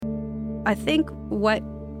I think what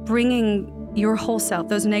bringing your whole self,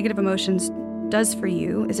 those negative emotions, does for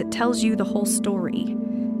you is it tells you the whole story.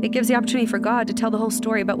 It gives the opportunity for God to tell the whole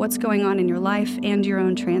story about what's going on in your life and your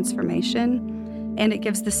own transformation. And it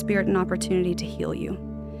gives the Spirit an opportunity to heal you.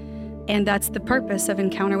 And that's the purpose of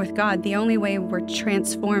encounter with God. The only way we're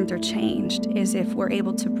transformed or changed is if we're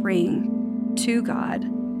able to bring to God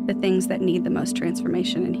the things that need the most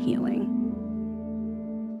transformation and healing.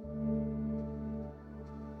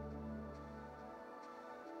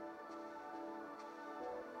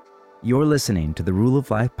 You're listening to the Rule of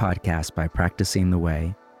Life podcast by Practicing the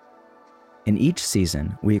Way. In each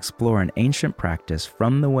season, we explore an ancient practice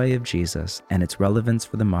from the way of Jesus and its relevance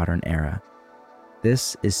for the modern era.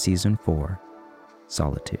 This is Season 4,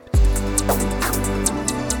 Solitude.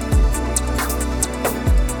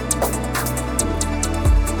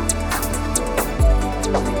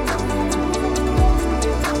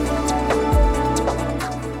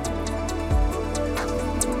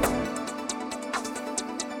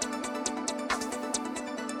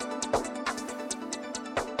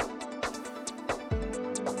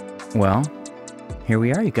 Well, here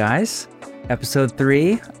we are, you guys. Episode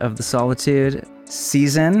 3 of the Solitude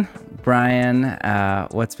season. Bryan,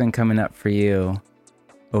 what's been coming up for you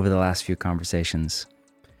over the last few conversations?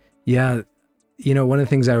 Yeah, one of the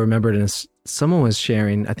things I remembered is someone was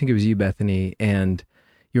sharing, I think it was you, Bethany, and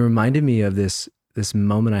you reminded me of this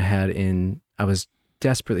moment I was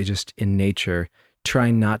desperately just in nature,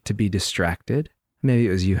 trying not to be distracted. Maybe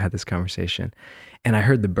it was you had this conversation. And I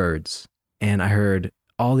heard the birds, and I heard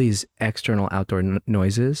all these external outdoor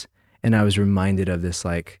noises, and I was reminded of this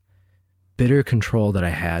bitter control that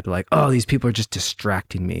I had, these people are just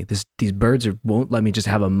distracting me. These birds won't let me just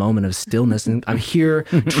have a moment of stillness, and I'm here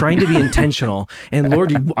trying to be intentional. And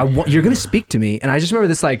Lord, you're going to speak to me. And I just remember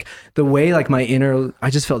this, the way my inner,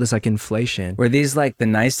 I just felt this inflation. Were these the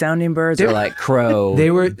nice sounding birds or crow?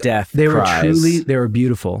 They were deaf. They cries? were truly, they were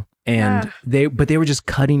beautiful, and they were just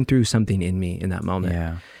cutting through something in me in that moment.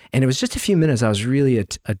 Yeah. And it was just a few minutes. I was really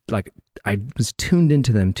I was tuned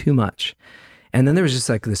into them too much. And then there was just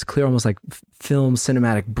this clear, almost film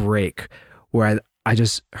cinematic break where I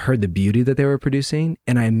just heard the beauty that they were producing.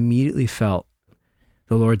 And I immediately felt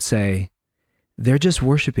the Lord say, they're just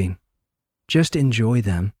worshiping, just enjoy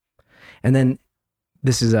them. And then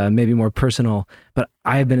this is maybe more personal, but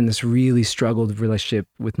I have been in this really struggled relationship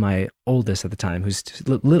with my oldest at the time, who's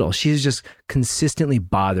little. She's just consistently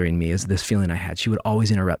bothering me, is this feeling I had. She would always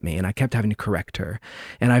interrupt me, and I kept having to correct her.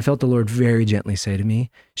 And I felt the Lord very gently say to me,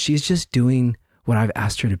 she's just doing what I've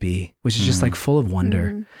asked her to be, which is just full of wonder.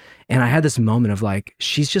 Mm-hmm. And I had this moment of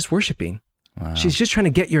she's just worshiping. Wow. She's just trying to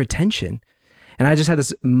get your attention. And I just had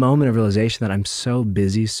this moment of realization that I'm so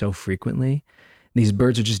busy so frequently. These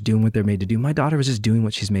birds are just doing what they're made to do. My daughter was just doing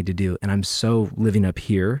what she's made to do. And I'm so living up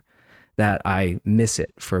here that I miss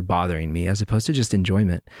it for bothering me as opposed to just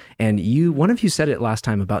enjoyment. And one of you said it last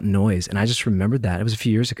time about noise. And I just remembered that. It was a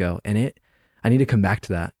few years ago. And I need to come back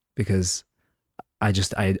to that because I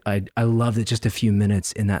love that just a few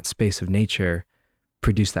minutes in that space of nature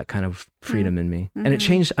produced that kind of freedom in me. Mm-hmm. And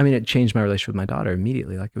it changed my relationship with my daughter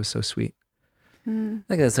immediately. It was so sweet. I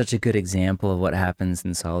think that's such a good example of what happens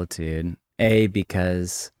in solitude. A,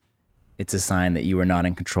 because it's a sign that you were not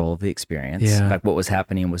in control of the experience. Yeah. What was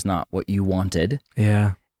happening was not what you wanted.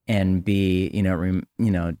 Yeah. And B,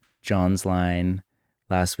 John's line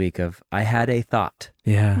last week of, I had a thought.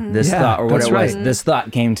 Yeah. This thought, or what it was, this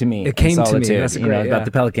thought came to me. It came solitude, to me. That's great, about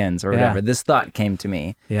the pelicans or whatever. This thought came to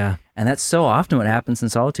me. Yeah. And that's so often what happens in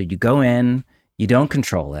solitude. You go in, you don't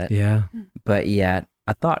control it. Yeah. But yet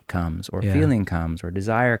a thought comes, or a feeling comes, or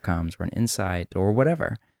desire comes, or an insight, or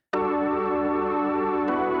whatever.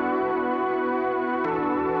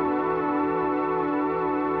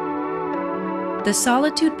 The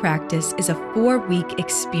Solitude Practice is a 4-week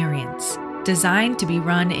experience designed to be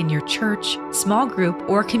run in your church, small group,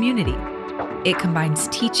 or community. It combines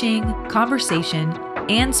teaching, conversation,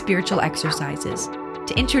 and spiritual exercises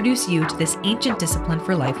to introduce you to this ancient discipline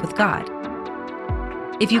for life with God.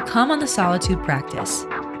 If you come on the Solitude Practice,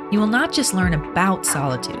 you will not just learn about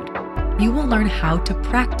solitude, you will learn how to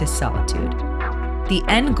practice solitude. The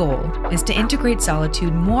end goal is to integrate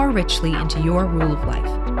solitude more richly into your rule of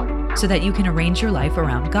life, so that you can arrange your life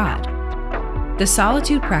around God. The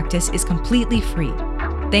Solitude Practice is completely free,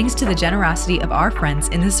 thanks to the generosity of our friends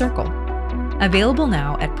in the circle. Available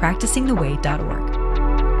now at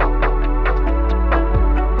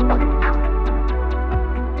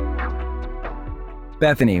practicingtheway.org.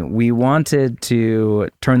 Bethany, we wanted to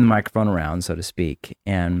turn the microphone around, so to speak,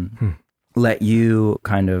 and let you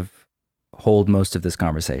kind of hold most of this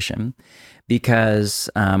conversation because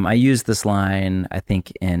I used this line, I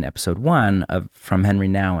think, in episode 1 from Henry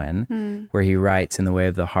Nouwen, where he writes, in The Way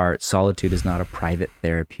of the Heart, solitude is not a private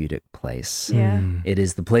therapeutic place. Yeah. It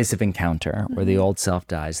is the place of encounter where the old self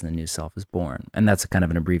dies and the new self is born. And that's a kind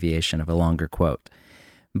of an abbreviation of a longer quote.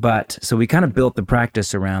 But so we kind of built the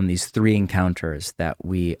practice around these 3 encounters that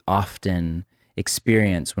we often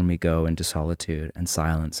experience when we go into solitude and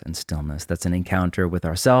silence and stillness. That's an encounter with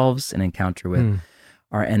ourselves, an encounter with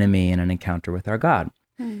our enemy, and an encounter with our God.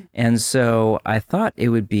 And so I thought it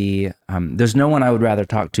would be, there's no one I would rather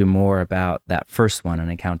talk to more about that first one, an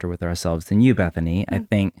encounter with ourselves, than you, Bethany. I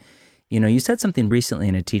think, you said something recently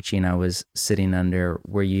in a teaching I was sitting under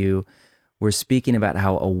where you were speaking about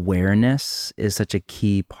how awareness is such a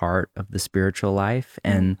key part of the spiritual life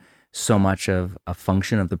and so much of a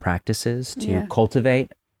function of the practices to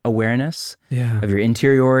cultivate awareness of your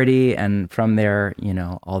interiority, and from there,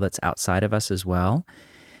 all that's outside of us as well.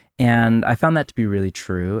 And I found that to be really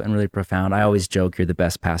true and really profound. I always joke you're the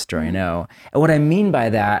best pastor I know. And what I mean by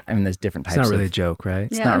that, there's different types of... It's not really a joke, right?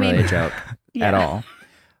 It's not really a joke at all.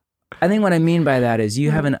 I think what I mean by that is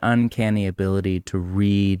you have an uncanny ability to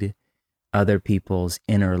read other people's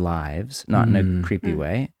inner lives, not in a creepy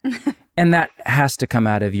way. And that has to come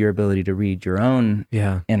out of your ability to read your own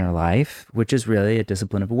inner life, which is really a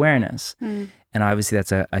discipline of awareness. And obviously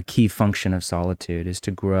that's a key function of solitude, is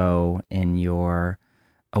to grow in your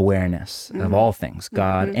awareness of all things,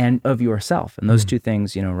 God and of yourself. And those two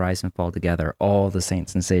things, rise and fall together, all the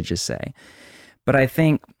saints and sages say. But I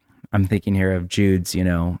think, I'm thinking here of Jude's,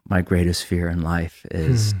 my greatest fear in life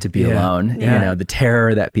is to be alone, the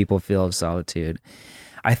terror that people feel of solitude.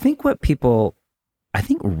 I think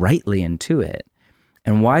rightly intuit,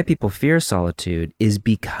 and why people fear solitude is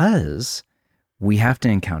because we have to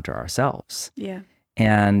encounter ourselves. Yeah.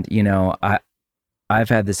 And, I've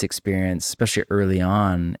had this experience, especially early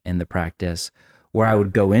on in the practice, where I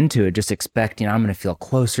would go into it just expecting I'm going to feel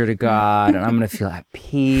closer to God and I'm going to feel at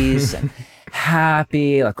peace and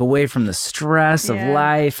happy, like away from the stress of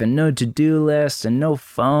life, and no to-do list and no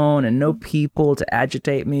phone and no people to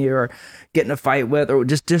agitate me or get in a fight with, or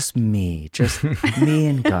just me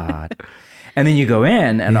and God. And then you go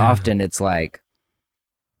in and often it's like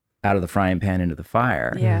out of the frying pan into the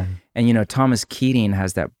fire. Yeah. And Thomas Keating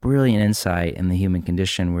has that brilliant insight in The Human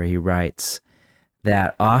Condition where he writes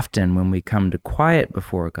that often when we come to quiet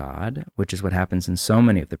before God, which is what happens in so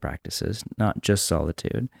many of the practices, not just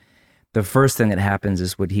solitude, the first thing that happens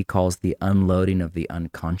is what he calls the unloading of the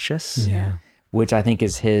unconscious, which I think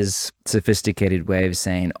is his sophisticated way of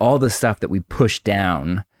saying all the stuff that we push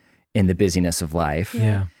down in the busyness of life,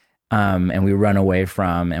 and we run away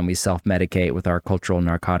from, and we self-medicate with our cultural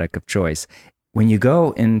narcotic of choice. When you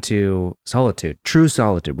go into solitude, true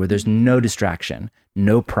solitude, where there's no distraction,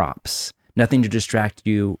 no props, nothing to distract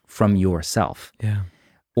you from yourself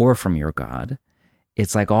or from your God,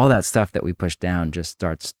 it's like all that stuff that we push down just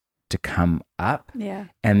starts to come up. Yeah.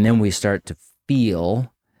 And then we start to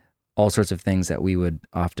feel all sorts of things that we would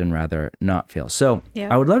often rather not feel. So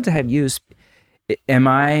I would love to have you, is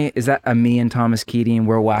that a me and Thomas Keating,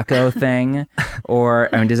 we're wacko thing? Or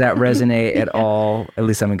does that resonate at all? At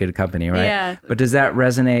least I'm in good company, right? Yeah. But does that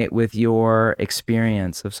resonate with your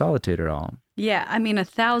experience of solitude at all? Yeah,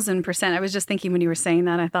 1,000%. I was just thinking when you were saying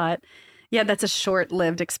that, I thought, that's a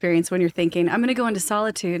short-lived experience when you're thinking, I'm going to go into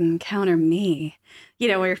solitude and encounter me,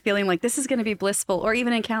 where you're feeling like this is going to be blissful, or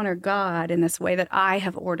even encounter God in this way that I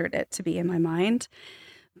have ordered it to be in my mind.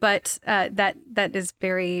 But that is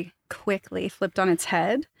very quickly flipped on its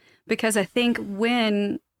head, because I think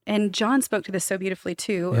and John spoke to this so beautifully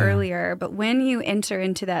too earlier, but when you enter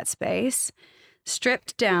into that space,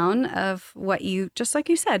 stripped down of what just like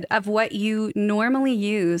you said, of what you normally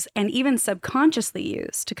use and even subconsciously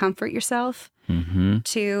use to comfort yourself,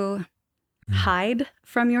 to hide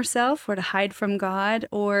from yourself or to hide from God,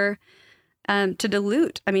 or to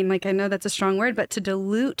dilute. I know that's a strong word, but to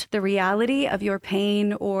dilute the reality of your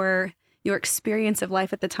pain or your experience of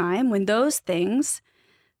life at the time. When those things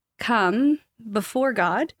come before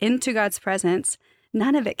God, into God's presence,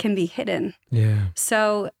 none of it can be hidden. Yeah.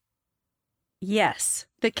 So yes,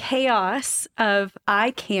 the chaos of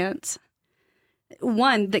the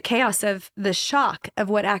chaos of the shock of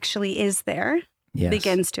what actually is there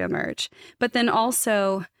begins to emerge. But then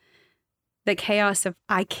also the chaos of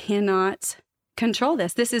I cannot control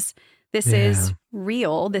this. This is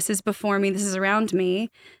real. This is before me. This is around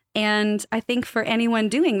me. And I think for anyone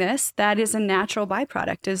doing this, that is a natural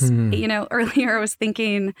byproduct. Earlier I was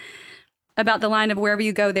thinking about the line of wherever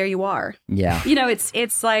you go, there you are. Yeah.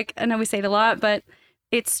 It's like, I know we say it a lot, but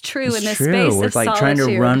It's true It's in this true. space We're of like solitude. trying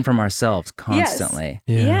to run from ourselves constantly.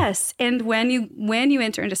 Yeah. Yes. And when you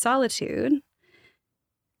enter into solitude,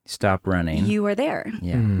 Stop running. you are there.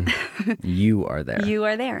 Yeah. You are there. You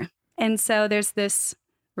are there. And so there's this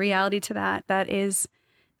reality to that is,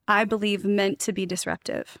 I believe, meant to be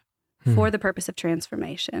disruptive for the purpose of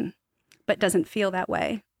transformation, but doesn't feel that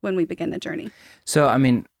way when we begin the journey. So, I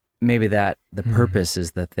mean, maybe the purpose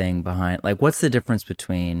is the thing behind, like, what's the difference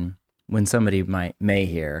between when somebody may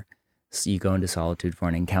hear, so you go into solitude for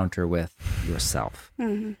an encounter with yourself.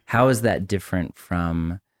 Mm-hmm. How is that different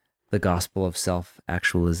from the gospel of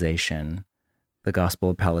self-actualization, the gospel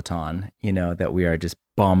of Peloton, that we are just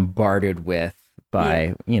bombarded with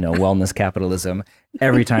by, wellness capitalism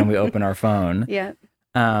every time we open our phone? Yeah.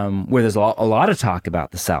 Where there's a lot of talk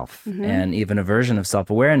about the self and even a version of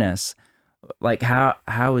self-awareness. Like,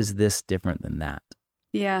 how is this different than that?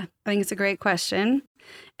 Yeah, I think it's a great question.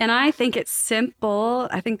 And I think it's simple.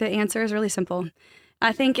 I think the answer is really simple.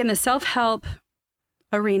 I think in the self-help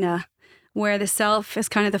arena, where the self is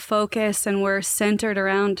kind of the focus and we're centered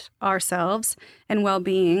around ourselves and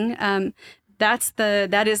well-being,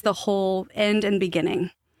 that is the whole end and beginning.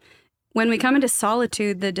 When we come into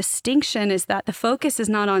solitude, the distinction is that the focus is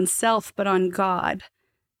not on self, but on God,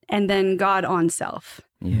 and then God on self.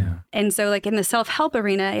 Yeah. And so, like, in the self-help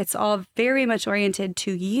arena, it's all very much oriented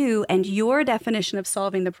to you and your definition of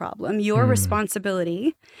solving the problem, your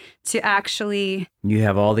responsibility to actually You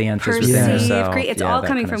have all the answers perceive, within yourself. create. It's Yeah, all that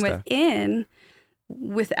coming kind of from stuff. within,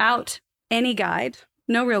 without any guide,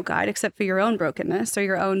 no real guide except for your own brokenness or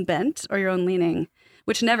your own bent or your own leaning,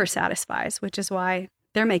 which never satisfies, which is why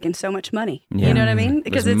they're making so much money. Yeah. You know what I mean?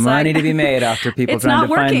 Because there's money to be made after people it's trying not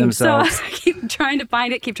to find working, themselves. So I keep trying to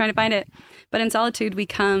find it. But in solitude, we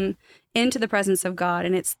come into the presence of God,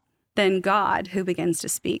 and it's then God who begins to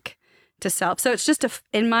speak to self. So it's just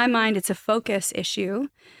in my mind, it's a focus issue.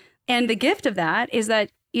 And the gift of that is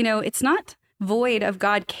that, it's not void of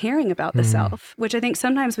God caring about the self, which I think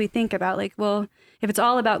sometimes we think about, like, well, if it's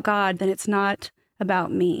all about God, then it's not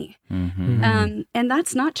about me. And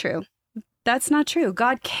that's not true. That's not true.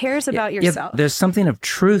 God cares about yourself. There's something of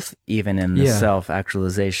truth even in the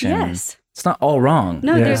self-actualization. Yes. It's not all wrong.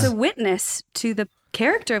 No, there's a witness to the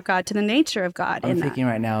character of God, to the nature of God. I'm thinking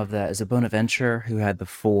right now of is it Bonaventure who had the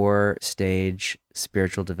 4-stage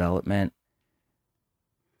spiritual development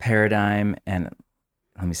paradigm? And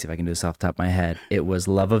let me see if I can do this off the top of my head. It was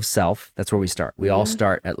love of self. That's where we start. We all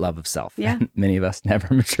start at love of self. Yeah. Many of us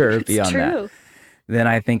never mature beyond that. True. Then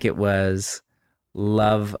I think it was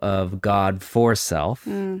love of God for self.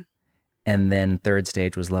 And then 3rd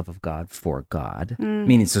stage was love of God for God.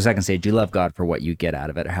 Meaning, so 2nd stage, you love God for what you get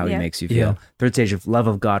out of it or how he makes you feel. 3rd stage of love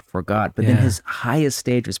of God for God. But then his highest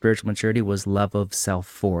stage of spiritual maturity was love of self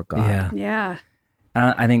for God. Yeah.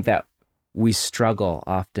 And I think that we struggle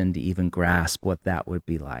often to even grasp what that would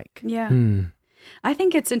be like. Yeah. I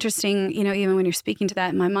think it's interesting, even when you're speaking to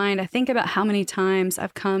that in my mind, I think about how many times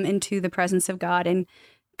I've come into the presence of God and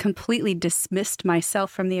completely dismissed myself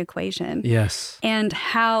from the equation. Yes. And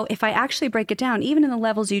how, if I actually break it down, even in the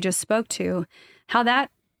levels you just spoke to, how that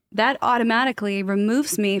automatically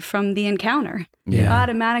removes me from the encounter. Yeah.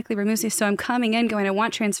 Automatically removes me. So I'm coming in going, I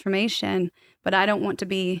want transformation, but I don't want to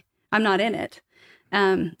be, I'm not in it.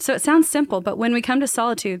 So it sounds simple, but when we come to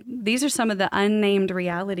solitude, these are some of the unnamed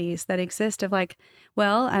realities that exist of, like,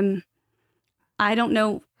 well, I don't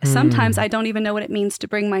know, sometimes I don't even know what it means to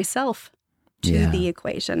bring myself to the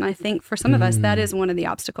equation. I think for some of us, that is one of the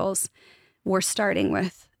obstacles we're starting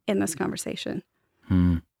with in this conversation.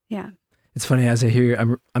 Yeah. It's funny, as I hear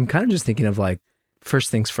you, I'm kind of just thinking of, like,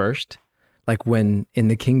 first things first. Like, when in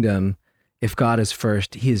the kingdom, if God is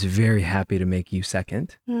first, he is very happy to make you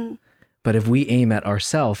second. But if we aim at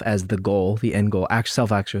ourself as the goal, the end goal,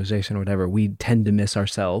 self-actualization or whatever, we tend to miss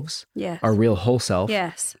ourselves, our real whole self,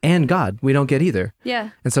 and God. We don't get either.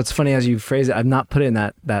 Yeah. And so it's funny as you phrase it, I've not put in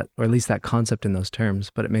that, or at least that concept in those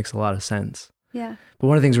terms, but it makes a lot of sense. Yeah. But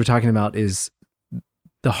one of the things we're talking about is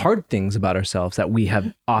the hard things about ourselves that we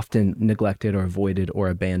have often neglected or avoided or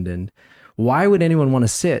abandoned. Why would anyone want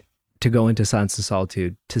to go into silence and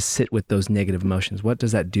solitude, to sit with those negative emotions? What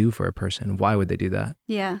does that do for a person? Why would they do that?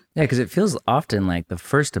 Yeah. Yeah, because it feels often like the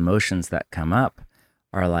first emotions that come up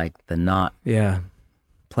are like the not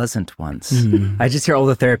pleasant ones. I just hear all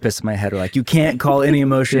the therapists in my head are like, you can't call any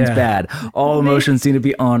emotions bad. All emotions need to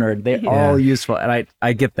be honored. They're all useful. And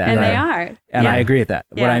I get that. And they are. And I agree with that.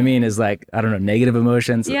 What I mean is, like, I don't know, negative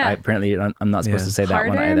emotions. Apparently, I'm not supposed to say that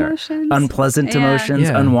one Harder either. emotions? Unpleasant emotions,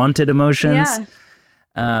 unwanted emotions. Yeah.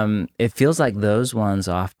 It feels like those ones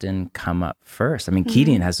often come up first. I mean,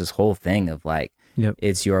 Keating has this whole thing of, like, Yep.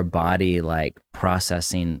 It's your body like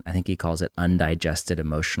processing, I think he calls it undigested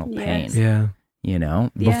emotional pain, Yes. Yeah. you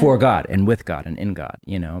know, Yeah. before God and with God and in God,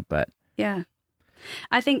 you know, but Yeah.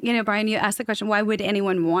 I think, Bryan, you asked the question, why would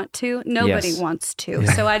anyone want to? Nobody Yes. wants to.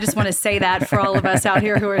 Yeah. So I just want to say that for all of us out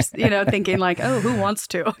here who are, thinking like, oh, who wants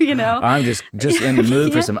to, I'm just in the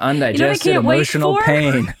mood for some undigested can't wait emotional for?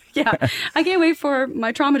 pain. Yeah. I can't wait for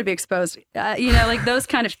my trauma to be exposed, like those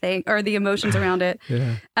kind of things, or the emotions around it.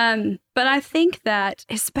 Yeah. But I think that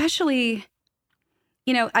especially,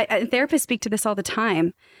 therapists speak to this all the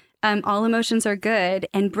time. All emotions are good,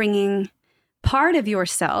 and bringing part of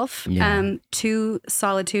yourself to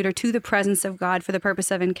solitude or to the presence of God for the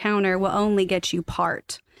purpose of encounter will only get you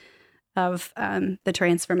part of the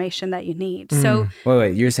transformation that you need. So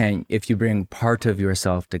Wait, you're saying if you bring part of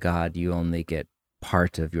yourself to God, you only get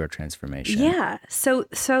part of your transformation. yeah. So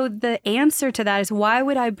the answer to that is, why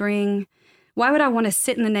would I want to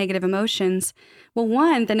sit in the negative emotions? Well,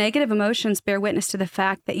 one, the negative emotions bear witness to the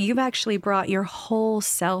fact that you've actually brought your whole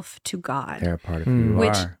self to God. They're a part of who you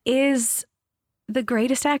which are. is the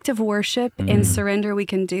greatest act of worship and surrender we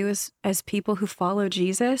can do as people who follow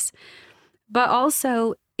Jesus. But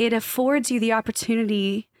also, it affords you the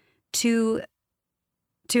opportunity to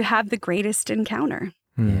have the greatest encounter,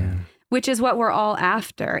 which is what we're all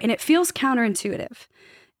after. And it feels counterintuitive,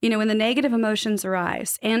 when the negative emotions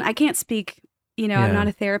arise. And I can't speak, I'm not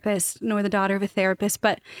a therapist nor the daughter of a therapist,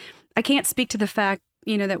 but I can't speak to the fact,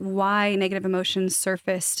 that why negative emotions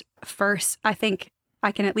surfaced first. I think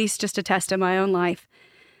I can at least just attest in my own life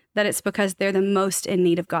that it's because they're the most in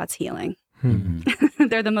need of God's healing.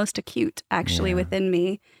 They're the most acute, actually, within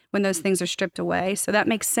me when those things are stripped away. So that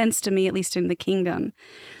makes sense to me, at least in the kingdom.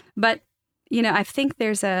 But, I think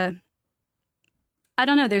there's a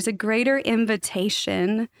greater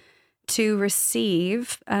invitation to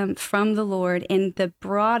receive from the Lord in the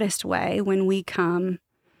broadest way when we come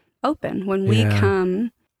open, when we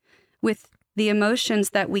come with the emotions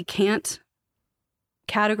that we can't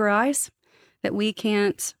categorize, that we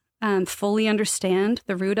can't fully understand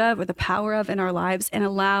the root of or the power of in our lives, and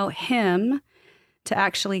allow Him to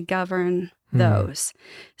actually govern those.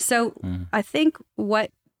 So I think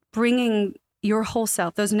what bringing your whole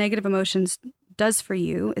self, those negative emotions, does for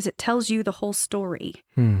you is it tells you the whole story.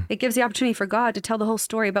 It gives the opportunity for God to tell the whole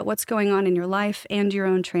story about what's going on in your life and your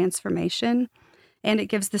own transformation. And it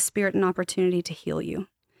gives the Spirit an opportunity to heal you.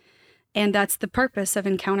 And that's the purpose of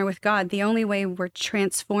encounter with God. The only way we're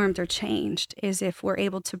transformed or changed is if we're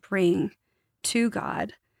able to bring to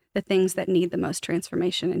God the things that need the most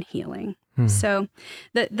transformation and healing. So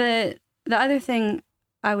the other thing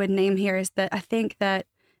I would name here is that I think that,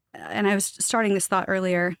 and I was starting this thought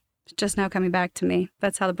earlier, just now coming back to me.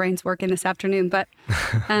 That's how the brain's working this afternoon. But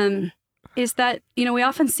is that, we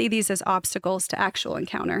often see these as obstacles to actual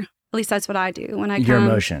encounter. At least that's what I do when I come. Your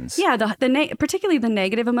emotions. Yeah, particularly the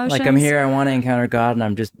negative emotions. Like I'm here, I want to encounter God, and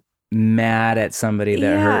I'm just mad at somebody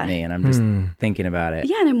that hurt me, and I'm just thinking about it.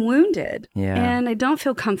 Yeah, and I'm wounded. Yeah. And I don't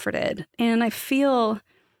feel comforted. And I feel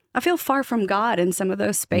far from God in some of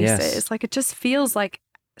those spaces. Yes. Like it just feels like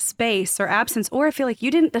space or absence, or I feel like you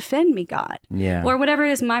didn't defend me, God. Yeah. Or whatever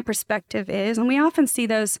it is my perspective is. And we often see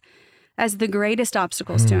those as the greatest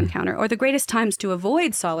obstacles to encounter, or the greatest times to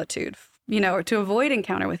avoid solitude, or to avoid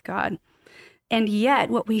encounter with God. And yet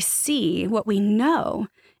what we see, what we know,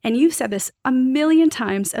 and you've said this a million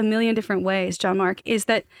times, a million different ways, John Mark, is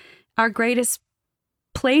that our greatest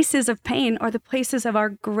places of pain are the places of our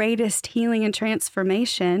greatest healing and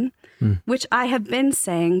transformation, which I have been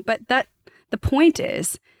saying, but the point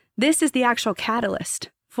is, this is the actual catalyst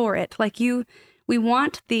for it. Like we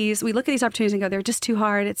look at these opportunities and go, they're just too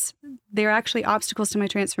hard. They're actually obstacles to my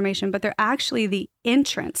transformation, but they're actually the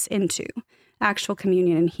entrance into actual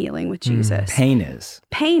communion and healing with Jesus. Pain is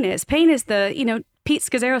the, Pete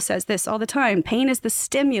Scazzaro says this all the time. Pain is the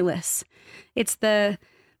stimulus. It's the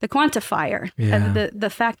quantifier of the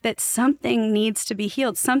fact that something needs to be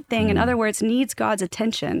healed. Something, in other words, needs God's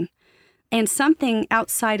attention. And something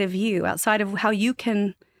outside of you, outside of how you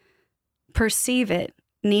can perceive it,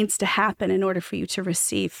 needs to happen in order for you to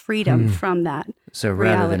receive freedom from that. So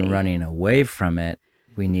rather reality. than running away from it,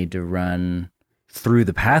 we need to run through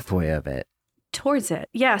the pathway of it. Towards it.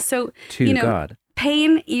 Yeah. So, to God.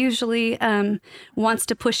 Pain usually wants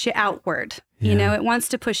to push you outward. It wants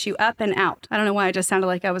to push you up and out. I don't know why I just sounded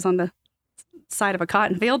like I was on the side of a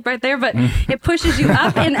cotton field right there, but it pushes you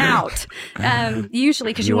up and out,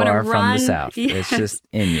 usually because you want to run. From the South. Yes. It's just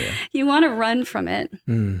in you. You want to run from it.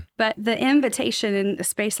 But the invitation in a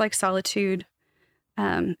space like solitude,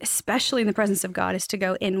 especially in the presence of God, is to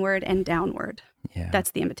go inward and downward. Yeah.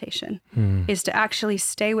 That's the invitation, is to actually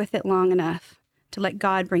stay with it long enough to let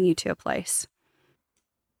God bring you to a place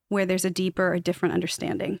where there's a deeper or different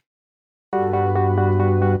understanding.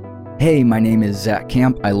 Hey, my name is Zach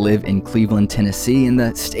Camp. I live in Cleveland, Tennessee, and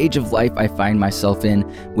the stage of life I find myself in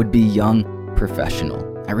would be young professional.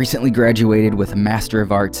 I recently graduated with a Master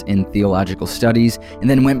of Arts in Theological Studies and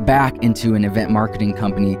then went back into an event marketing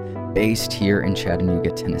company based here in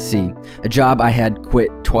Chattanooga, Tennessee. A job I had quit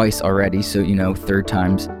twice already, so third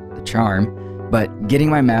time's the charm. But getting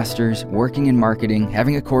my master's, working in marketing,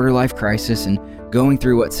 having a quarter-life crisis, and going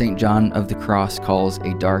through what St. John of the Cross calls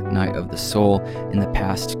a dark night of the soul in the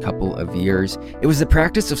past couple of years, it was the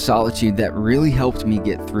practice of solitude that really helped me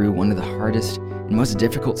get through one of the hardest and most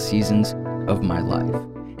difficult seasons of my life.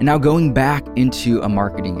 And now going back into a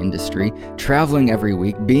marketing industry, traveling every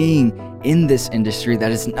week, being in this industry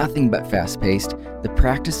that is nothing but fast-paced, the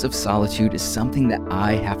practice of solitude is something that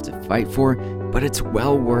I have to fight for, but it's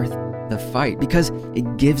well worth the fight because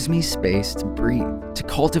it gives me space to breathe, to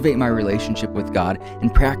cultivate my relationship with God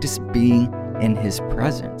and practice being in His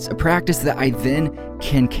presence. A practice that I then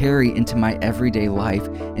can carry into my everyday life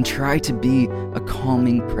and try to be a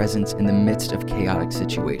calming presence in the midst of chaotic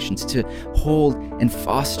situations, to hold and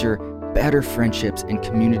foster better friendships and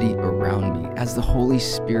community around me as the Holy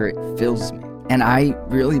Spirit fills me. And I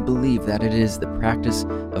really believe that it is the practice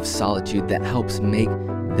of solitude that helps make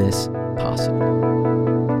this possible.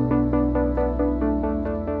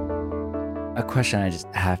 A question I just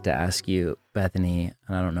have to ask you, Bethany,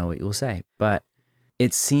 and I don't know what you will say, but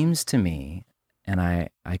it seems to me, and I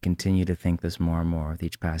continue to think this more and more with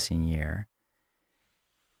each passing year,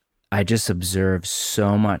 I just observe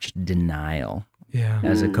so much denial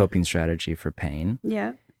as a coping strategy for pain.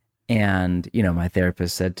 Yeah. And, my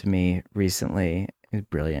therapist said to me recently, he was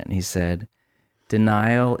brilliant, he said,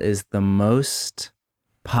 denial is the most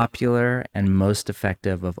popular and most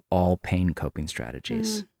effective of all pain coping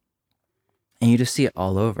strategies. And you just see it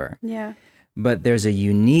all over. Yeah. But there's a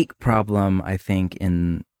unique problem, I think,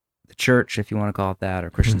 in the church, if you want to call it that,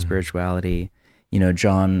 or Christian spirituality.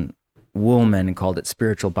 John Woolman called it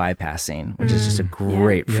spiritual bypassing, which is just a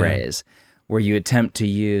great phrase, where you attempt to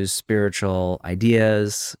use spiritual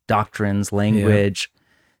ideas, doctrines, language,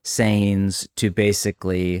 sayings to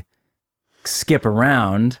basically skip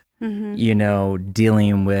around,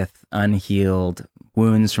 dealing with unhealed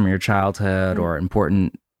wounds from your childhood or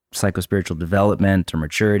important psychospiritual development or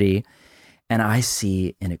maturity. And I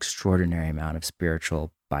see an extraordinary amount of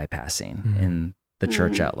spiritual bypassing in the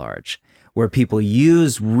church at large, where people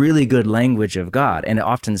use really good language of God. And it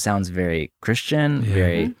often sounds very Christian,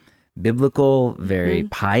 very biblical, very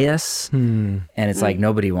pious. And it's like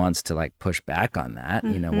nobody wants to like push back on that.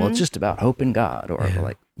 Well, it's just about hope in God. Or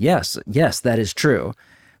like, yes, that is true.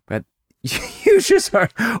 But you just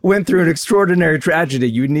went through an extraordinary tragedy.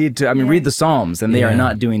 You need to, read the Psalms, and they are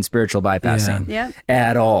not doing spiritual bypassing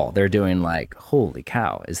at all. They're doing like, holy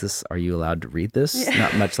cow, are you allowed to read this?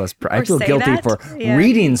 Not much less, I feel guilty for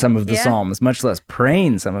reading some of the Psalms, much less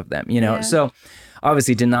praying some of them, So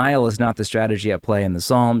obviously denial is not the strategy at play in the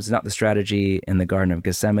Psalms, not the strategy in the Garden of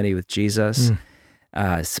Gethsemane with Jesus,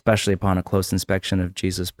 especially upon a close inspection of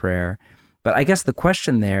Jesus' prayer. But I guess the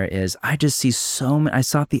question there is, I just see so many. I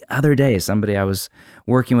saw it the other day, somebody I was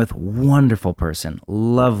working with, wonderful person,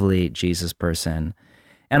 lovely Jesus person,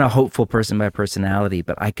 and a hopeful person by personality,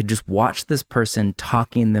 but I could just watch this person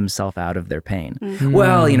talking themselves out of their pain.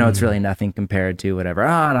 Well, it's really nothing compared to whatever.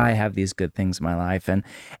 And I have these good things in my life. And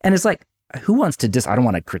it's like, who wants to I don't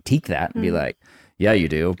want to critique that and be like, yeah, you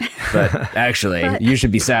do, but actually, you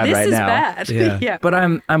should be sad right now. This is bad. But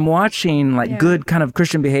I'm watching like good kind of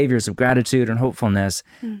Christian behaviors of gratitude and hopefulness,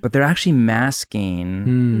 but they're actually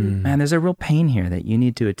masking, man, there's a real pain here that you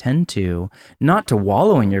need to attend to, not to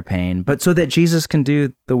wallow in your pain, but so that Jesus can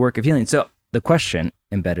do the work of healing. So the question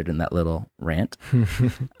embedded in that little rant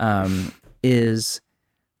is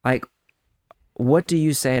like, what do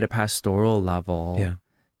you say at a pastoral level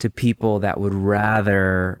to people that would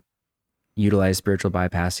rather utilize spiritual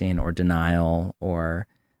bypassing or denial or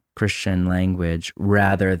Christian language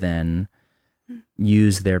rather than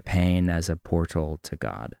use their pain as a portal to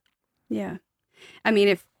God? Yeah.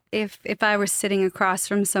 If I was sitting across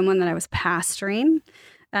from someone that I was pastoring,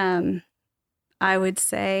 I would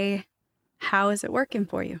say, how is it working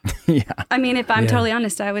for you? If I'm totally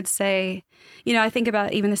honest, I would say, I think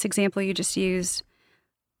about even this example you just used,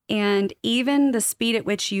 and even the speed at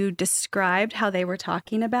which you described how they were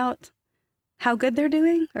talking about how good they're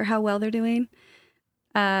doing or how well they're doing,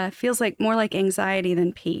 feels like more like anxiety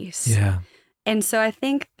than peace. Yeah. And so I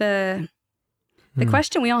think the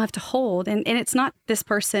question we all have to hold, and it's not this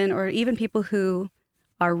person or even people who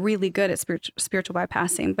are really good at spiritual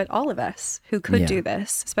bypassing, but all of us who could do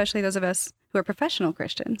this, especially those of us who are professional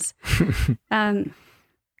Christians.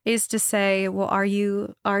 is to say, well, are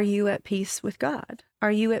you at peace with God?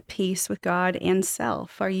 Are you at peace with God and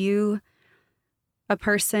self? Are you a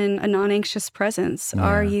person, a non-anxious presence? Yeah.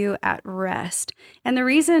 Are you at rest? And the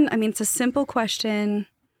reason, I mean, it's a simple question,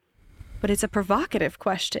 but it's a provocative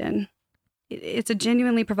question. It's a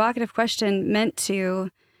genuinely provocative question meant to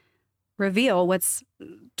reveal what's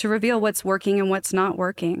working and what's not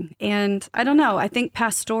working. And I don't know, I think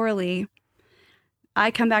pastorally, I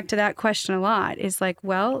come back to that question a lot, is like,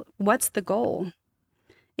 well, what's the goal?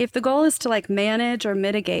 If the goal is to like manage or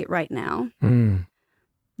mitigate right now,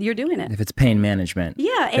 you're doing it. If it's pain management,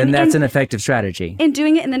 and that's an effective strategy. And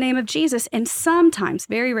doing it in the name of Jesus. And sometimes,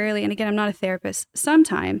 very rarely, and again, I'm not a therapist,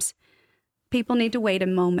 sometimes people need to wait a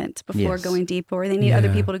moment before going deeper, or they need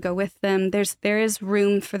other people to go with them. There is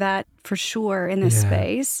room for that for sure in this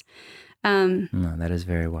space. No, that is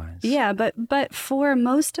very wise. Yeah, but for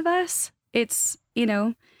most of us, it's,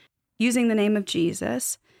 using the name of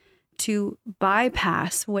Jesus to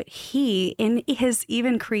bypass what he, in his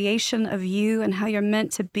even creation of you and how you're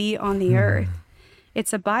meant to be on the earth,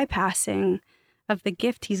 it's a bypassing of the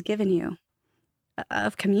gift he's given you,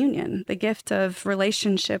 of communion, the gift of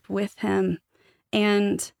relationship with him.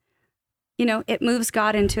 And, it moves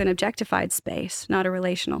God into an objectified space, not a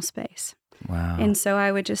relational space. Wow. And so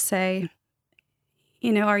I would just say,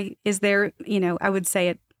 I would say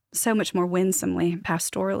it so much more winsomely,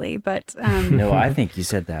 pastorally, but no, I think you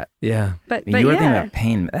said that. Yeah. But you were thinking about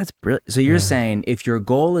pain. That's brilliant. So you're saying if your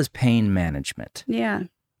goal is pain management,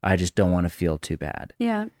 I just don't want to feel too bad.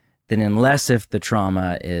 Yeah. Then unless if the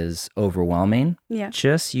trauma is overwhelming,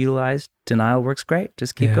 just utilize denial works great.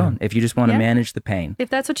 Just keep going. If you just want to manage the pain. If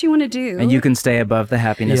that's what you want to do. And you can stay above the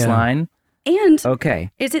happiness line. And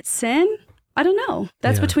okay. Is it sin? I don't know.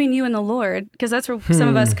 That's between you and the Lord, because that's where some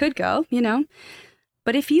of us could go,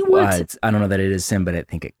 But if you want... I don't know that it is sin, but I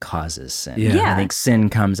think it causes sin. Yeah. I think sin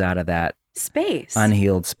comes out of that space,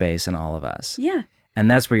 unhealed space in all of us. Yeah. And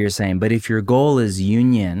that's where you're saying, but if your goal is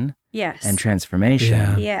union and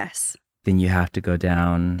transformation, then you have to go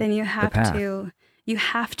down the path. You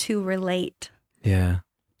have to relate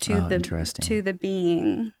to the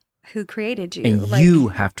being who created you. And you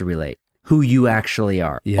have to relate who you actually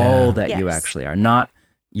are, all that you actually are, not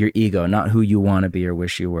your ego, not who you want to be or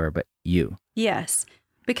wish you were, but you. Yes.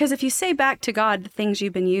 Because if you say back to God the things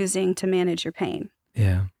you've been using to manage your pain,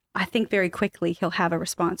 I think very quickly he'll have a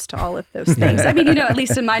response to all of those things. I mean, at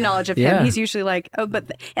least in my knowledge of him, he's usually like, oh,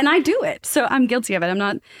 and I do it. So I'm guilty of it.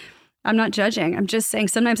 I'm not judging. I'm just saying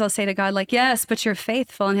sometimes I'll say to God, like, yes, but you're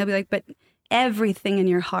faithful. And he'll be like, but everything in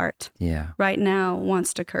your heart right now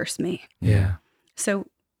wants to curse me. Yeah. So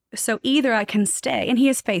either I can stay, and he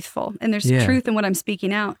is faithful, and there's truth in what I'm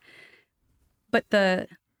speaking out. But the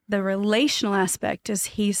relational aspect is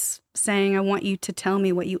he's saying, I want you to tell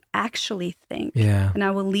me what you actually think, and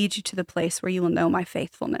I will lead you to the place where you will know my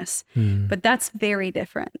faithfulness. But that's very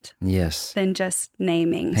different than just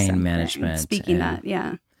naming pain something, management, speaking that.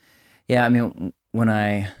 Yeah. I mean, when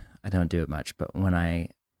I don't do it much, but when I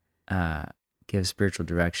give spiritual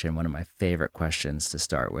direction, one of my favorite questions to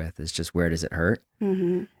start with is just, where does it hurt?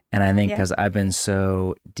 And I think because I've been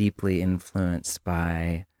so deeply influenced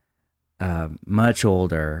by much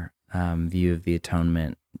older view of the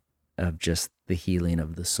atonement, of just the healing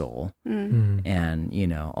of the soul,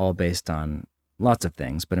 and all based on lots of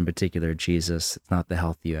things, but in particular Jesus. It's not the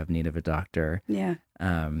healthy you have need of a doctor,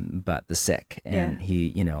 but the sick, and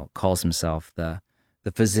he calls himself the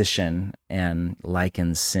physician and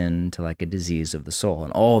likens sin to like a disease of the soul,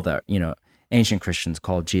 and all the ancient Christians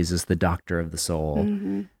called Jesus the doctor of the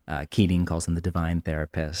soul. Keating calls him the divine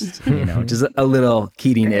therapist, which is a little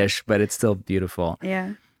Keating-ish, but it's still beautiful.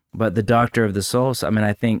 Yeah. But the doctor of the soul. So, I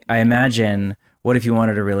mean, I imagine, what if you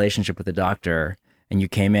wanted a relationship with a doctor and you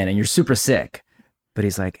came in and you're super sick, but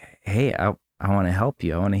he's like, hey, I want to help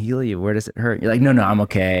you. I want to heal you. Where does it hurt? You're like, no, I'm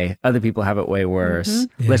okay. Other people have it way worse.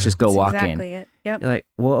 Let's just go That's walking. Exactly it. Yep. You're like,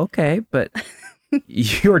 well, okay, but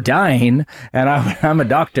you're dying and I'm a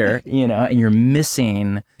doctor, and you're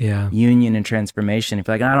missing union and transformation. If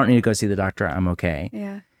you're like, I don't need to go see the doctor, I'm okay.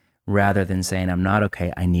 Yeah. Rather than saying, I'm not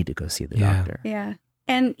okay, I need to go see the doctor. Yeah.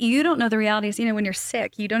 And you don't know the realities, when you're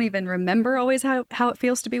sick, you don't even remember always how it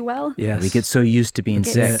feels to be well. Yes. We get so used to being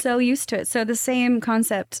sick. So used to it. So the same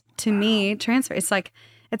concept to me transfer. It's like,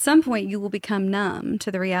 at some point you will become numb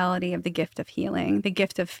to the reality of the gift of healing, the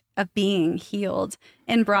gift of being healed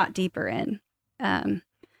and brought deeper in.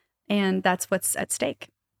 And that's what's at stake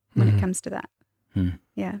when it comes to that.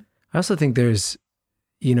 Yeah. I also think there's,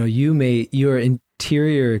 your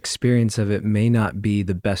interior experience of it may not be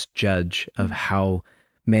the best judge of how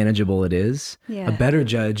manageable it is. Yeah. A better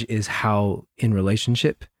judge is how in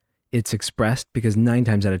relationship it's expressed, because 9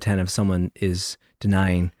 times out of 10, if someone is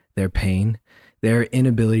denying their pain, their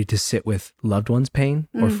inability to sit with loved one's pain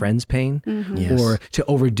or friends' pain, Yes. or to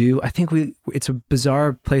overdo. I think it's a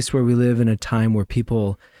bizarre place where we live in a time where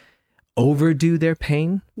people overdo their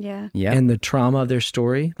pain Yeah. Yeah. and the trauma of their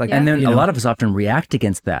story. Like, And then you a know, lot of us often react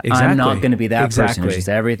against that. I'm Exactly. not going to be that person Exactly. who's just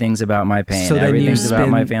everything's about my pain. So then you Everything's about spin-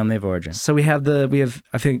 my family of origin. So we have,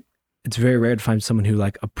 I think it's very rare to find someone who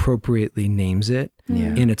like appropriately names it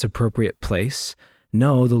Yeah. in its appropriate place.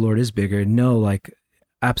 No, the Lord is bigger. No, like,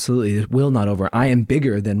 absolutely, it will not over. I am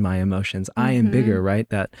bigger than my emotions. I am bigger, right?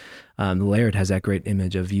 That Laird has that great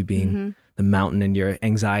image of you being the mountain and your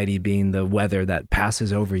anxiety being the weather that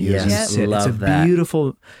passes over you. as you Yes. sit. Love it's a that.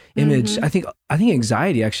 beautiful image. I think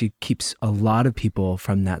anxiety actually keeps a lot of people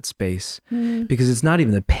from that space because it's not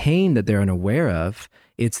even the pain that they're unaware of.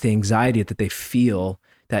 It's the anxiety that they feel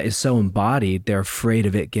that is so embodied. They're afraid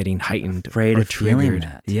of it getting heightened, Afraid or of feeling triggered.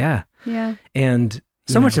 that. Yeah. Yeah. And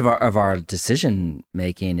So much of our decision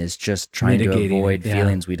making is just trying to Mitigating it, avoid yeah.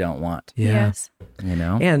 feelings we don't want. yeah. Yes. You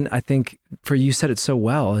know? And I think for you said it so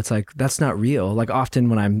well, it's like, that's not real. Like often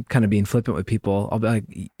when I'm kind of being flippant with people, I'll be like,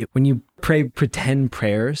 when you pray pretend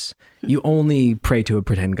prayers, you only pray to a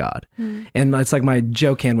pretend God. And it's like my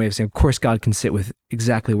joke-hand way of saying, of course God can sit with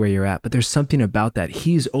exactly where you're at, but there's something about that.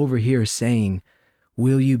 He's over here saying,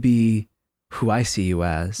 will you be who I see you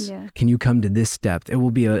as? Yeah. Can you come to this depth? It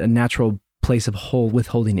will be a natural place of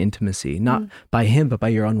withholding intimacy, not by him, but by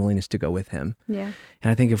your unwillingness to go with him. Yeah.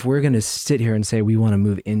 And I think if we're going to sit here and say we want to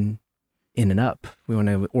move in and up, we want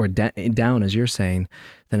to, or down, as you're saying,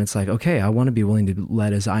 then it's like, okay, I want to be willing to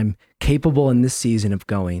let as I'm capable in this season of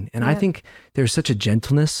going. And I Yep. think there's such a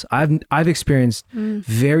gentleness. I've experienced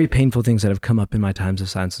very painful things that have come up in my times of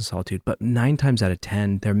silence and solitude, but 9 times out of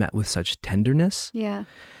 10, they're met with such tenderness Yeah.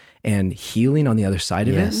 and healing on the other side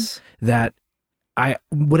of Yes. it, that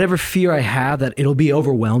whatever fear I have that it'll be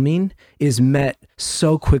overwhelming is met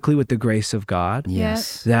so quickly with the grace of God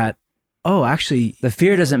Yes. that, oh, actually, The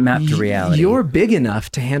fear doesn't map to reality. you're big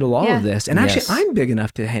enough to handle all Yeah. of this. And actually, Yes. I'm big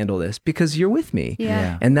enough to handle this because you're with me.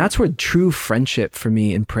 Yeah. And that's where true friendship for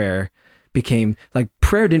me in prayer became, like,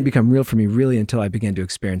 prayer didn't become real for me really until I began to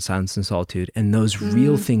experience silence and solitude. And those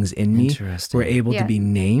real things in me Interesting. were able Yeah. to be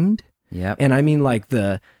named. Yep. And I mean, like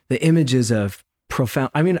the images of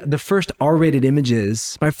profound, I mean, the first R-rated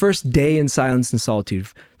images, my first day in silence and solitude,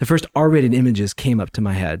 the first R-rated images came to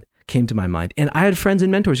my mind. And I had friends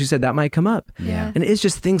and mentors who said that might come up. Yeah. And it's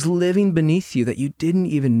just things living beneath you that you didn't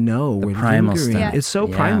even know were primal lingering. stuff. It's so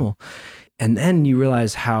Yeah. primal. And then you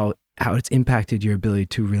realize how it's impacted your ability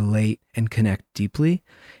to relate and connect deeply.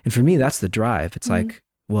 And for me, that's the drive. It's like,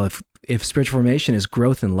 well, if spiritual formation is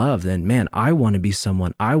growth and love, then man, I want to be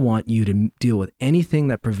someone. I want you to deal with anything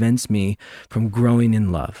that prevents me from growing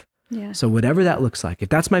in love. Yeah. So whatever that looks like, if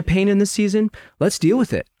that's my pain in this season, let's deal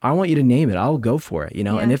with it. I want you to name it. I'll go for it,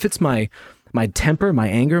 Yeah. And if it's my temper, my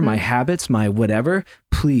anger, my habits, my whatever,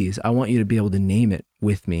 please, I want you to be able to name it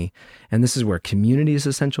with me. And this is where community is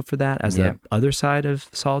essential for that as Yeah. the other side of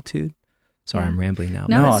solitude. Sorry, Yeah. I'm rambling now.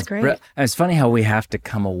 No, that's great. It's funny how we have to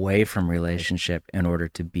come away from relationship in order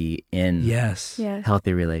to be in Yes. Yeah.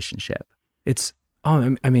 healthy relationship. It's,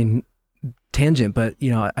 I mean, tangent, but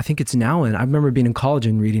I think it's now. And I remember being in college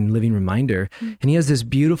and reading Living Reminder, and he has this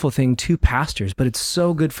beautiful thing to pastors, but it's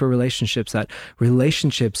so good for relationships that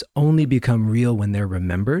relationships only become real when they're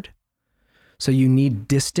remembered. So you need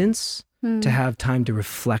distance to have time to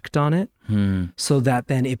reflect on it so that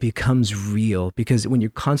then it becomes real. Because when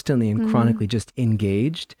you're constantly and chronically just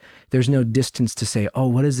engaged, there's no distance to say, oh,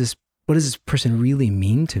 what does this person really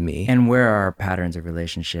mean to me? And where are our patterns of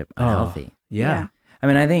relationship healthy? Yeah. I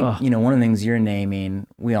mean, I think, Oh. one of the things you're naming,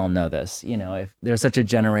 we all know this, if there's such a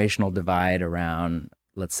generational divide around,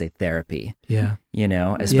 let's say, therapy, Yeah.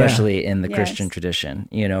 especially in the Yes. Christian tradition,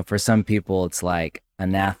 for some people, it's like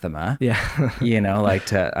anathema, Yeah.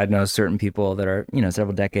 I know certain people that are,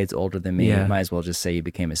 several decades older than me, Yeah. might as well just say you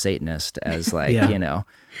became a Satanist as like, Yeah.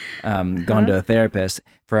 gone to a therapist.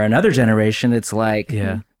 For another generation, it's like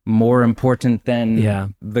Yeah. more important than Yeah.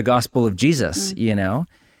 the gospel of Jesus,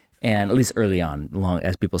 And at least early on, long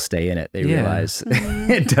as people stay in it, they Yeah. realize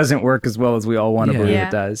it doesn't work as well as we all want to Yeah. believe Yeah.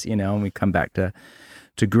 it does, and we come back to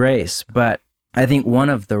grace. But I think one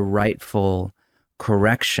of the rightful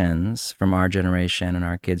corrections from our generation and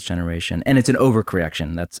our kids' generation, and it's an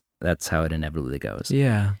overcorrection, that's how it inevitably goes,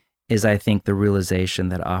 Yeah. is I think the realization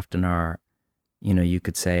that often our, you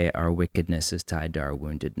could say our wickedness is tied to our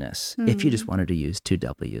woundedness. If you just wanted to use 2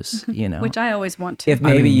 W's, Which I always want to. if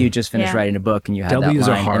maybe I mean, you just finished yeah. writing a book and you had W's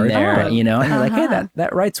that are line hard, in there, but- and you're like, hey, Uh-huh.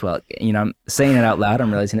 that writes well. I'm saying it out loud. I'm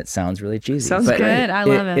realizing it sounds really cheesy. Sounds but good. I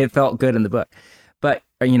love it. It felt good in the book. But,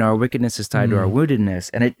 our wickedness is tied to our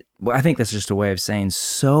woundedness. And I think that's just a way of saying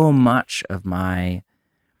so much of my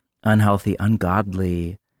unhealthy,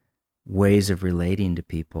 ungodly ways of relating to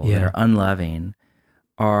people that are unloving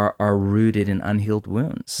are rooted in unhealed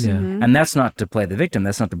wounds. Yeah. And that's not to play the victim.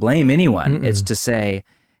 That's not to blame anyone. It's to say,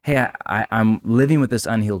 hey, I'm living with this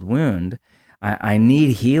unhealed wound. I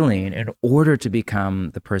need healing in order to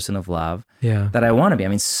become the person of love that I want to be. I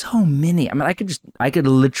mean, so many. I mean, I could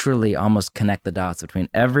literally almost connect the dots between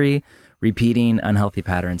every repeating unhealthy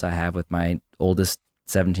patterns I have with my oldest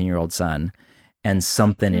 17-year-old son and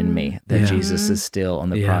something in me that Jesus is still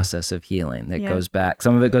in the process of healing that goes back.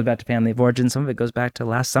 Some of it goes back to family of origin. Some of it goes back to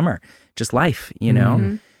last summer, just life,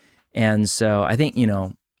 And so I think,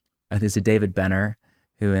 there's a David Benner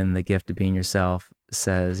who in The Gift of Being Yourself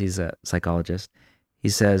says, he's a psychologist, he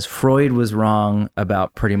says, Freud was wrong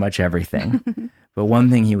about pretty much everything. But one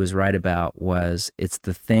thing he was right about was it's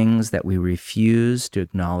the things that we refuse to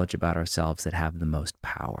acknowledge about ourselves that have the most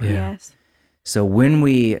power. Yes. So when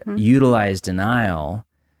we utilize denial,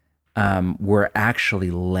 we're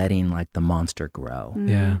actually letting like the monster grow.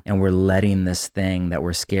 Yeah. And we're letting this thing that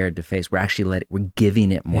we're scared to face, we're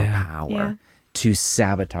giving it more power to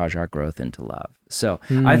sabotage our growth into love. So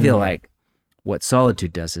I feel like what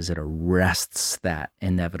solitude does is it arrests that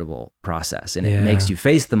inevitable process and it makes you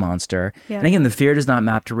face the monster. Yeah. And again, the fear does not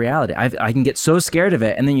map to reality. I can get so scared of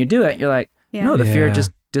it, and then you do it, you're like, no, the fear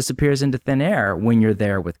just disappears into thin air when you're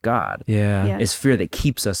there with God. It's fear that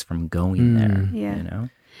keeps us from going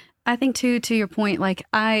there. I think too, to your point, like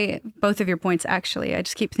both of your points actually, I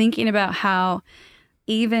just keep thinking about how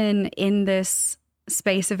even in this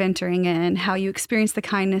space of entering in, how you experience the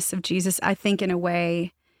kindness of Jesus, I think in a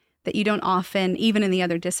way that you don't often, even in the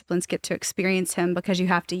other disciplines, get to experience him because you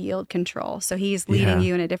have to yield control. So he's leading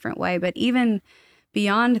you in a different way. But even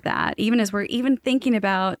beyond that, even as we're even thinking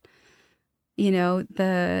about,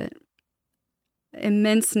 the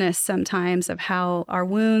immenseness sometimes of how our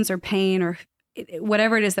wounds or pain or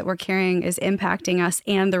whatever it is that we're carrying is impacting us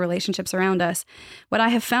and the relationships around us. What I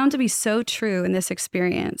have found to be so true in this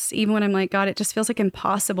experience, even when I'm like, God, it just feels like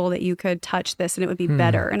impossible that you could touch this and it would be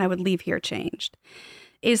better and I would leave here changed,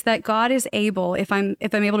 is that God is able, if I'm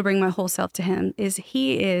able to bring my whole self to him,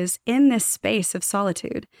 he is in this space of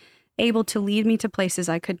solitude, able to lead me to places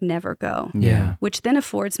I could never go. Yeah. Which then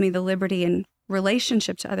affords me the liberty and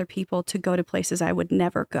relationship to other people to go to places I would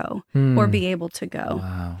never go or be able to go.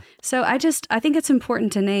 Wow. So I think it's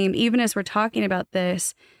important to name, even as we're talking about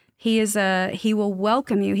this, he will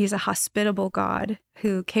welcome you. He's a hospitable God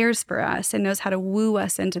who cares for us and knows how to woo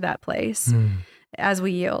us into that place as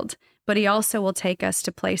we yield. But he also will take us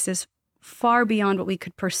to places far beyond what we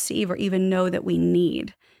could perceive or even know that we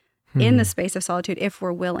need in the space of solitude if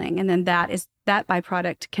we're willing. And then that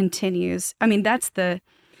byproduct continues. I mean,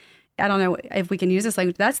 I don't know if we can use this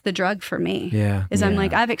language. That's the drug for me. I'm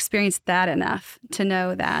like, I've experienced that enough to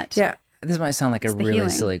know that. Yeah. This might sound like a really healing.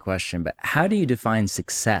 silly question, but how do you define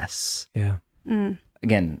success? Yeah.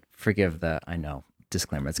 Again, forgive I know,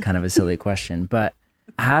 disclaimer, it's kind of a silly question, but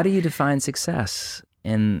how do you define success?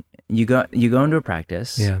 And you go into a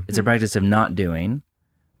practice. It's a practice of not doing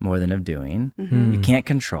more than of doing. You can't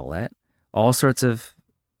control it. All sorts of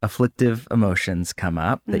afflictive emotions come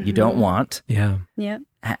up that you don't want. Yeah.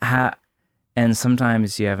 And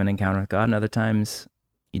sometimes you have an encounter with God, and other times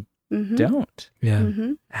you don't.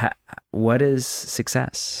 Yeah. What is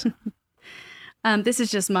success? This is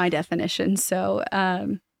just my definition, so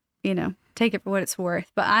take it for what it's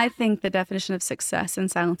worth. But I think the definition of success in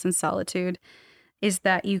silence and solitude is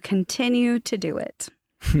that you continue to do it.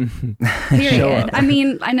 Period. I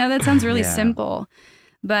mean, I know that sounds really simple,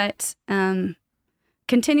 but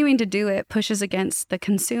continuing to do it pushes against the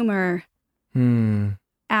consumer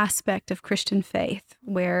aspect of Christian faith,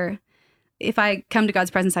 where if I come to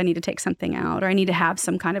God's presence, I need to take something out, or I need to have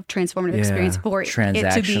some kind of transformative experience for it to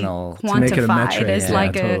be quantified as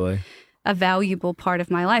a valuable part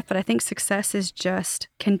of my life. But I think success is just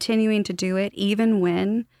continuing to do it, even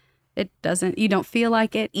when you don't feel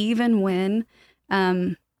like it, even when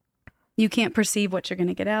you can't perceive what you're going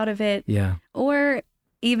to get out of it, or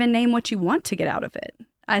even name what you want to get out of it.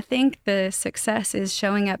 I think the success is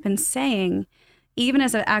showing up and saying, even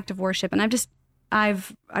as an act of worship, and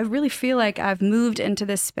I really feel like I've moved into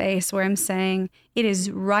this space where I'm saying it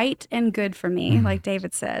is right and good for me, like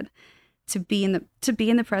David said, to be in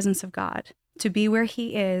the presence of God, to be where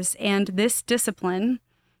he is. And this discipline,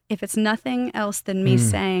 if it's nothing else than me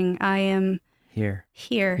saying, I am here.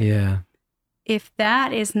 Yeah. If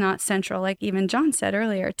that is not central, like even John said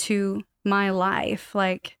earlier, to my life,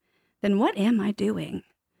 then what am I doing?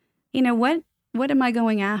 what am I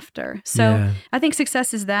going after? So I think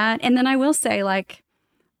success is that. And then I will say, like,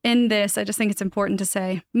 in this, I just think it's important to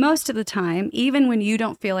say, most of the time, even when you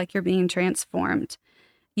don't feel like you're being transformed,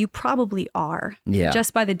 you probably are. Yeah.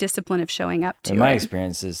 Just by the discipline of showing up to it. In my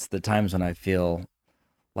experience is the times when I feel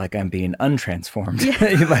like I'm being untransformed,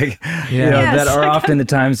 that are often the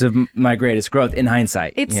times of my greatest growth in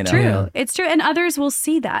hindsight. It's true. Yeah. It's true. And others will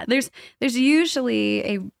see that. There's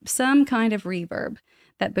usually some kind of reverb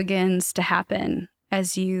that begins to happen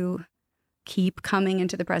as you keep coming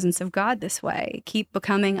into the presence of God this way, keep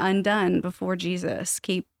becoming undone before Jesus,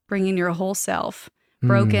 keep bringing your whole self,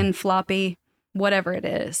 broken, floppy, whatever it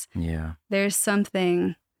is. Yeah. There's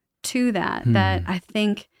something to that that I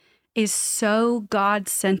think is so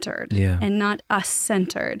God-centered and not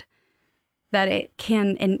us-centered that it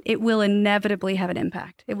can, and it will inevitably have an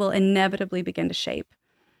impact. It will inevitably begin to shape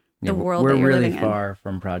the world that you're living in. We're really far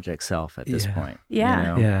from Project Self at this point.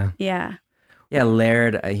 Yeah. You know? Yeah. Yeah,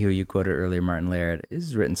 Laird, who you quoted earlier, Martin Laird,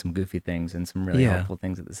 has written some goofy things and some really helpful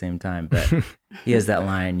things at the same time. But he has that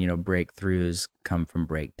line, breakthroughs come from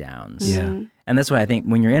breakdowns. Yeah. And that's why I think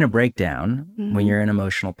when you're in a breakdown, when you're in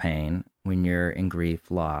emotional pain, when you're in grief,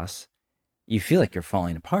 loss, you feel like you're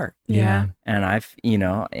falling apart. Yeah. And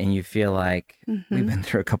and you feel like we've been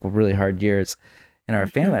through a couple of really hard years in our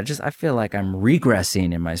family. I feel like I'm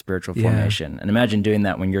regressing in my spiritual formation. And imagine doing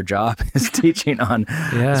that when your job is teaching on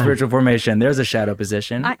spiritual formation. There's a shadow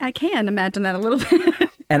position. I can imagine that a little bit.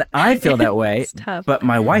 And I feel that way, but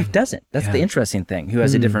my wife doesn't. That's the interesting thing, who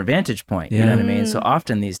has a different vantage point. You know what I mean? So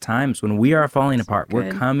often these times when we are falling apart,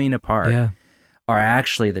 we're coming apart, are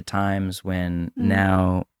actually the times when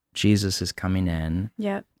now Jesus is coming in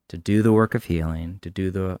to do the work of healing, to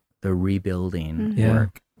do the rebuilding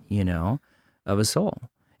work, of a soul.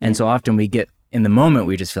 And so often we get, in the moment,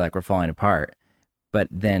 we just feel like we're falling apart. But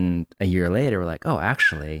then a year later, we're like, oh,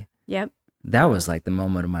 actually, that was like the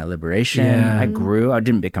moment of my liberation. I grew. I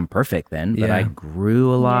didn't become perfect then, but I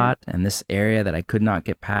grew a lot. And this area that I could not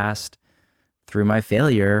get past through my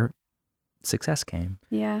failure, success came.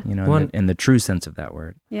 Yeah. In the true sense of that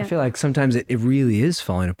word. I feel like sometimes it really is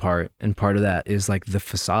falling apart. And part of that is like the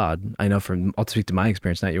facade. I know I'll speak to my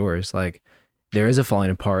experience, not yours. Like, there is a falling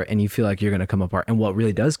apart and you feel like you're going to come apart. And what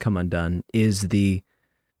really does come undone is the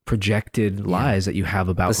projected lies that you have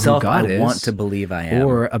about the self who God is. I want to believe I am.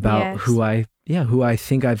 Or about who I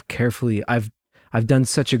think I've done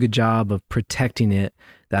such a good job of protecting it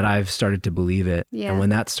that I've started to believe it. And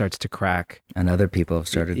when that starts to crack. And other people have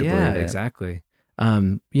started to believe it. Yeah, exactly.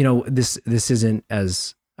 This isn't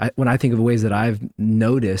as, when I think of ways that I've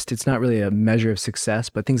noticed, it's not really a measure of success,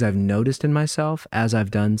 but things I've noticed in myself as I've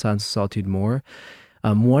done Silence of Solitude more.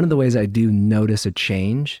 One of the ways I do notice a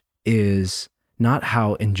change is not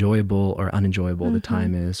how enjoyable or unenjoyable the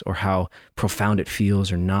time is, or how profound it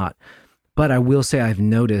feels or not. But I will say I've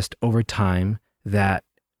noticed over time that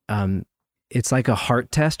it's like a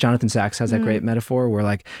heart test. Jonathan Sachs has that great metaphor where,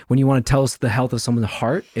 like, when you want to tell us the health of someone's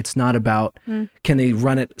heart, it's not about can they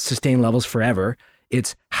run at sustained levels forever.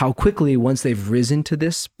 It's how quickly, once they've risen to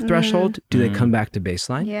this threshold, do they come back to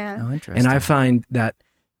baseline? Yeah. Oh, interesting. And I find that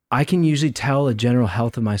I can usually tell a general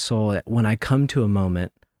health of my soul when I come to a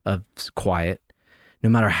moment of quiet, no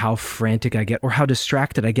matter how frantic I get or how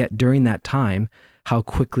distracted I get during that time, how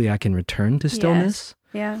quickly I can return to stillness.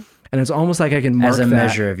 Yeah. And it's almost like I can mark as a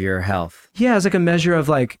measure of your health. Yeah, it's like a measure of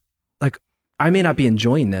like I may not be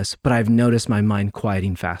enjoying this, but I've noticed my mind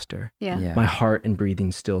quieting faster. Yeah. My heart and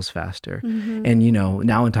breathing stills faster. And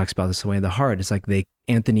now one talks about this the way of the heart. It's like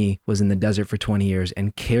Anthony was in the desert for 20 years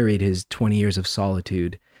and carried his 20 years of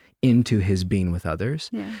solitude into his being with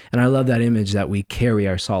others. Yeah. And I love that image that we carry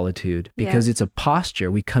our solitude because it's a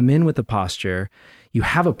posture. We come in with a posture, you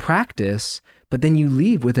have a practice, but then you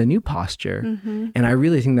leave with a new posture. And I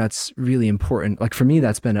really think that's really important. Like, for me,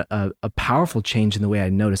 that's been a powerful change in the way I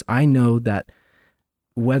notice. I know that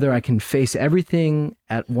whether I can face everything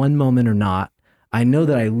at one moment or not, I know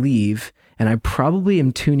that I leave and I probably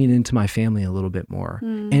am tuning into my family a little bit more,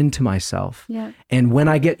 into myself. Yeah. And when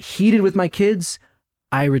I get heated with my kids,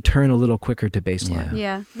 I return a little quicker to baseline.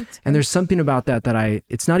 Yeah. And there's something about that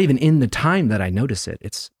it's not even in the time that I notice it.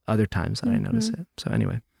 It's other times that I notice it. So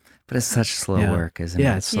anyway. But it's such slow work, isn't it?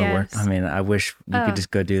 Yeah, it's slow work. I mean, I wish you could just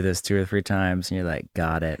go do this 2 or 3 times and you're like,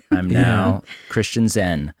 got it. I'm now Christian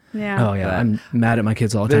Zen. Yeah. Oh, yeah. But I'm mad at my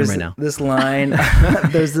kids all the time right now. This line,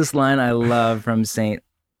 there's this line I love from Saint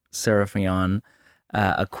Seraphim,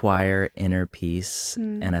 acquire inner peace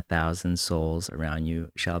and 1,000 souls around you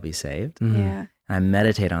shall be saved. Yeah. I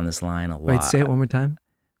meditate on this line a lot. Wait, say it one more time.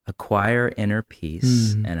 Acquire inner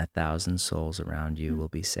peace and 1,000 souls around you will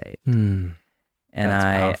be saved. And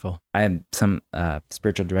That's powerful. some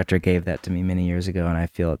spiritual director gave that to me many years ago, and I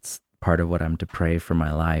feel it's part of what I'm to pray for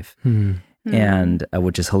my life. And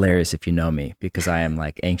which is hilarious if you know me, because I am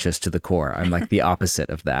like anxious to the core. I'm like the opposite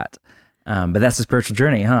of that. But that's a spiritual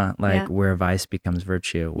journey, huh? Like where vice becomes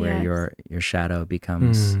virtue, where your shadow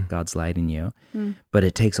becomes God's light in you. But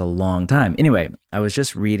it takes a long time. Anyway, I was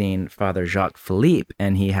just reading Father Jacques Philippe,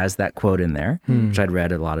 and he has that quote in there, which I'd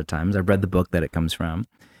read a lot of times. I've read the book that it comes from.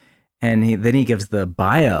 And then he gives the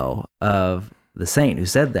bio of the saint who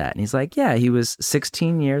said that. And he's like, yeah, he was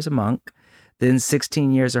 16 years a monk, then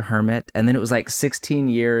 16 years a hermit, and then it was like 16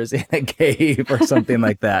 years in a cave or something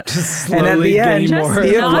like that. And at the end,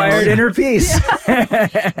 he acquired inner peace. Not with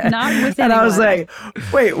anyone. And I was like,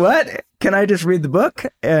 wait, what? Can I just read the book?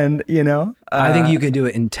 And, I think you can do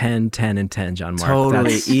it in 10, 10, and 10, John Mark.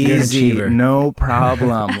 Totally That's easy. No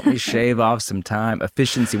problem. Let me shave off some time.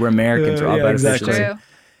 Efficiency. We're Americans. We're all about efficiency. True.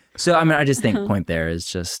 So, I mean, I just think the point there is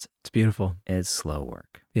just, it's beautiful. It's slow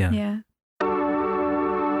work. Yeah.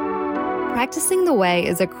 Practicing the Way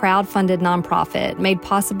is a crowd-funded nonprofit made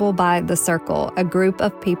possible by The Circle, a group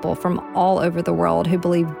of people from all over the world who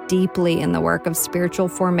believe deeply in the work of spiritual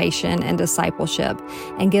formation and discipleship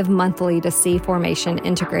and give monthly to see formation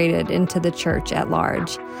integrated into the church at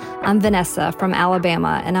large. I'm Vanessa from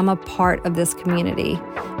Alabama, and I'm a part of this community.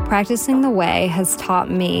 Practicing the Way has taught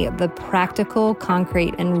me the practical,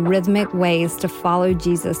 concrete, and rhythmic ways to follow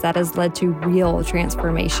Jesus that has led to real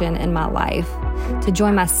transformation in my life. To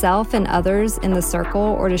join myself and others in the circle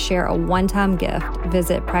or to share a one-time gift,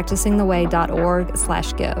 visit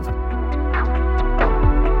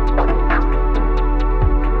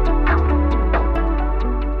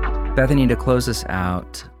practicingtheway.org/give. Bethany, to close us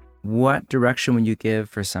out, what direction would you give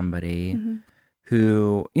for somebody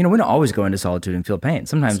who, we don't always go into solitude and feel pain.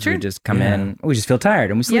 Sometimes we just come in, we just feel tired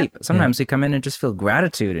and we sleep. Sometimes we come in and just feel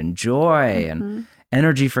gratitude and joy and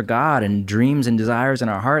energy for God and dreams and desires in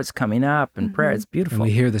our hearts coming up and prayer. It's beautiful. And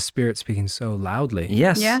we hear the Spirit speaking so loudly.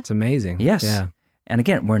 Yes. Yeah. It's amazing. Yes. Yeah. And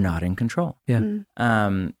again, we're not in control. Yeah.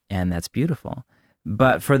 And that's beautiful.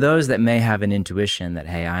 But for those that may have an intuition that,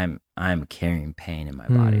 hey, I'm carrying pain in my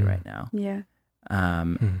body right now. Yeah.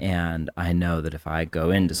 And I know that if I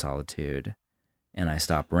go into solitude and I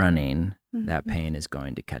stop running, that pain is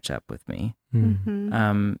going to catch up with me.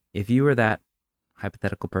 If you were that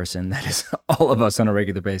hypothetical person that is all of us on a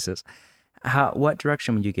regular basis, what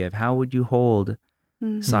direction would you give? How would you hold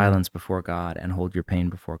silence before God and hold your pain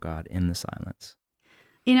before God in the silence?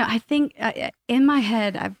 I think in my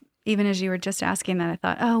head, even as you were just asking that, I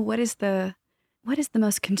thought, oh, what is the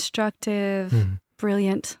most constructive,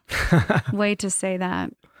 brilliant way to say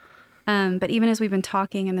that? But even as we've been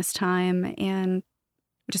talking in this time and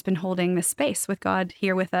just been holding this space with God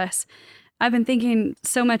here with us, I've been thinking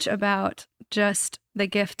so much about just the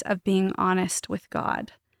gift of being honest with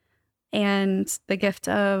God and the gift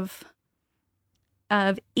of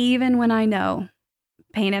even when I know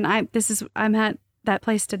pain, and I'm at that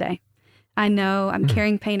place today. I know I'm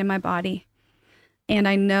carrying pain in my body, and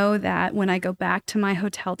I know that when I go back to my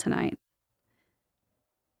hotel tonight,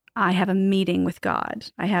 I have a meeting with God.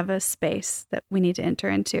 I have a space that we need to enter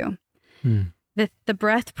into. The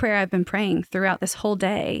breath prayer I've been praying throughout this whole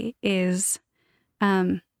day is,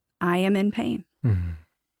 I am in pain.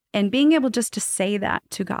 And being able just to say that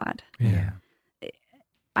to God. Yeah.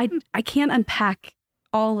 I can't unpack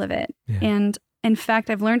all of it. Yeah. And in fact,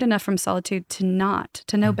 I've learned enough from solitude to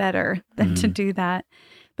know better than to do that,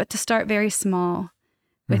 but to start very small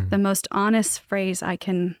with the most honest phrase I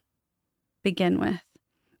can begin with.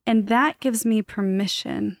 And that gives me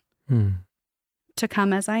permission to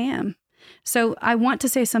come as I am. So I want to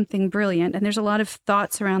say something brilliant, and there's a lot of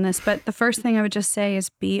thoughts around this, but the first thing I would just say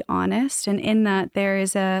is be honest. And in that, there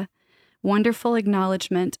is a wonderful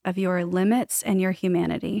acknowledgement of your limits and your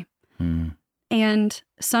humanity. And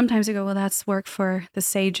sometimes we go, well, that's work for the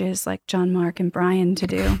sages like John Mark and Bryan to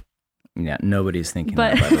do. Yeah, nobody's thinking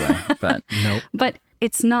that, by the way. But nope. But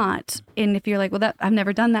it's not. And if you're like, well, I've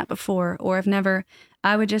never done that before, or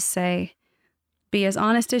I would just say, be as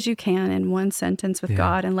honest as you can in one sentence with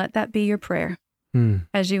God, and let that be your prayer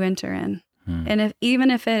as you enter in. And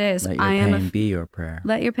even if it is, let your pain be your prayer.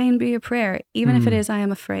 Let your pain be your prayer. Even if it is, I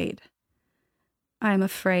am afraid. I am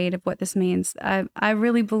afraid of what this means. I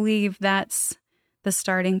really believe that's the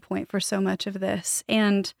starting point for so much of this,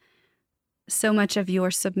 and so much of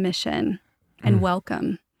your submission and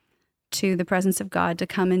welcome to the presence of God to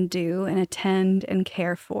come and do and attend and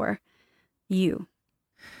care for you.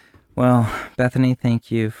 Well, Bethany,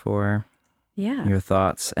 thank you for your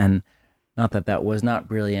thoughts. And not that was not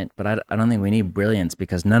brilliant, but I don't think we need brilliance,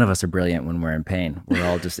 because none of us are brilliant when we're in pain. We're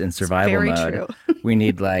all just in survival very mode. True. We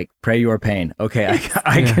need like, pray your pain. Okay,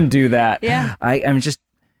 I can do that. Yeah. I'm just,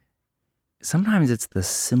 sometimes it's the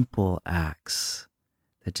simple acts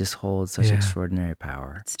that just hold such extraordinary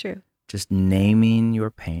power. It's true. Just naming your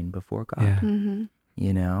pain before God, Mm-hmm.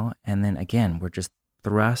 you know? And then again, we're just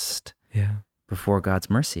thrust before God's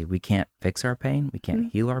mercy. We can't fix our pain. We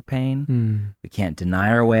can't heal our pain. We can't deny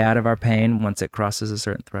our way out of our pain once it crosses a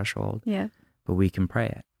certain threshold. Yeah. But we can pray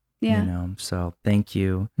it. Yeah. You know, so thank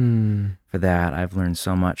you for that. I've learned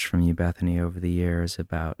so much from you, Bethany, over the years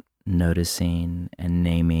about noticing and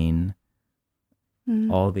naming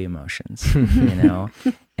all the emotions, you know,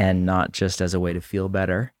 and not just as a way to feel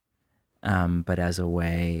better, but as a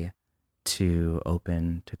way to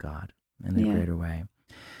open to God in a greater way.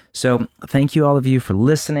 So thank you all of you for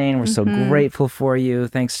listening. We're so grateful for you.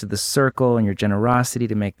 Thanks to the Circle and your generosity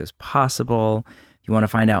to make this possible. If you want to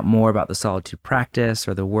find out more about the Solitude Practice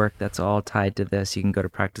or the work that's all tied to this, you can go to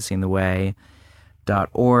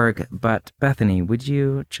practicingtheway.org. But Bethany, would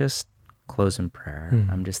you just close in prayer?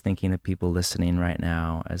 I'm just thinking of people listening right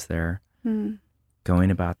now as they're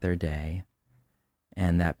going about their day,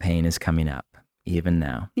 and that pain is coming up even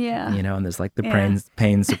now. Yeah. You know, and there's like the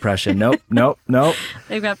pain suppression. Nope.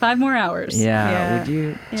 They've got 5 more hours. Yeah. Would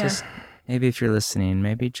you just, maybe if you're listening,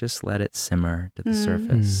 maybe just let it simmer to the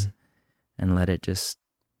surface. And let it just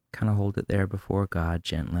kind of hold it there before God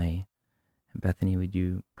gently. And Bethany, would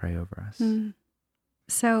you pray over us?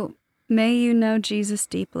 So may you know Jesus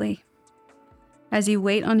deeply as you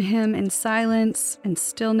wait on him in silence and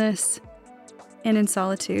stillness and in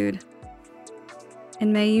solitude.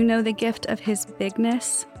 And may you know the gift of his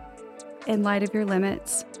bigness in light of your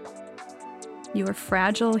limits, your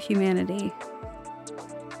fragile humanity.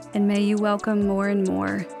 And may you welcome more and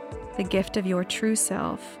more the gift of your true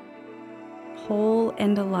self, whole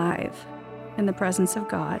and alive in the presence of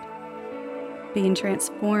God, being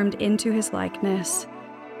transformed into his likeness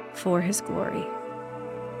for his glory.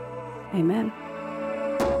 Amen.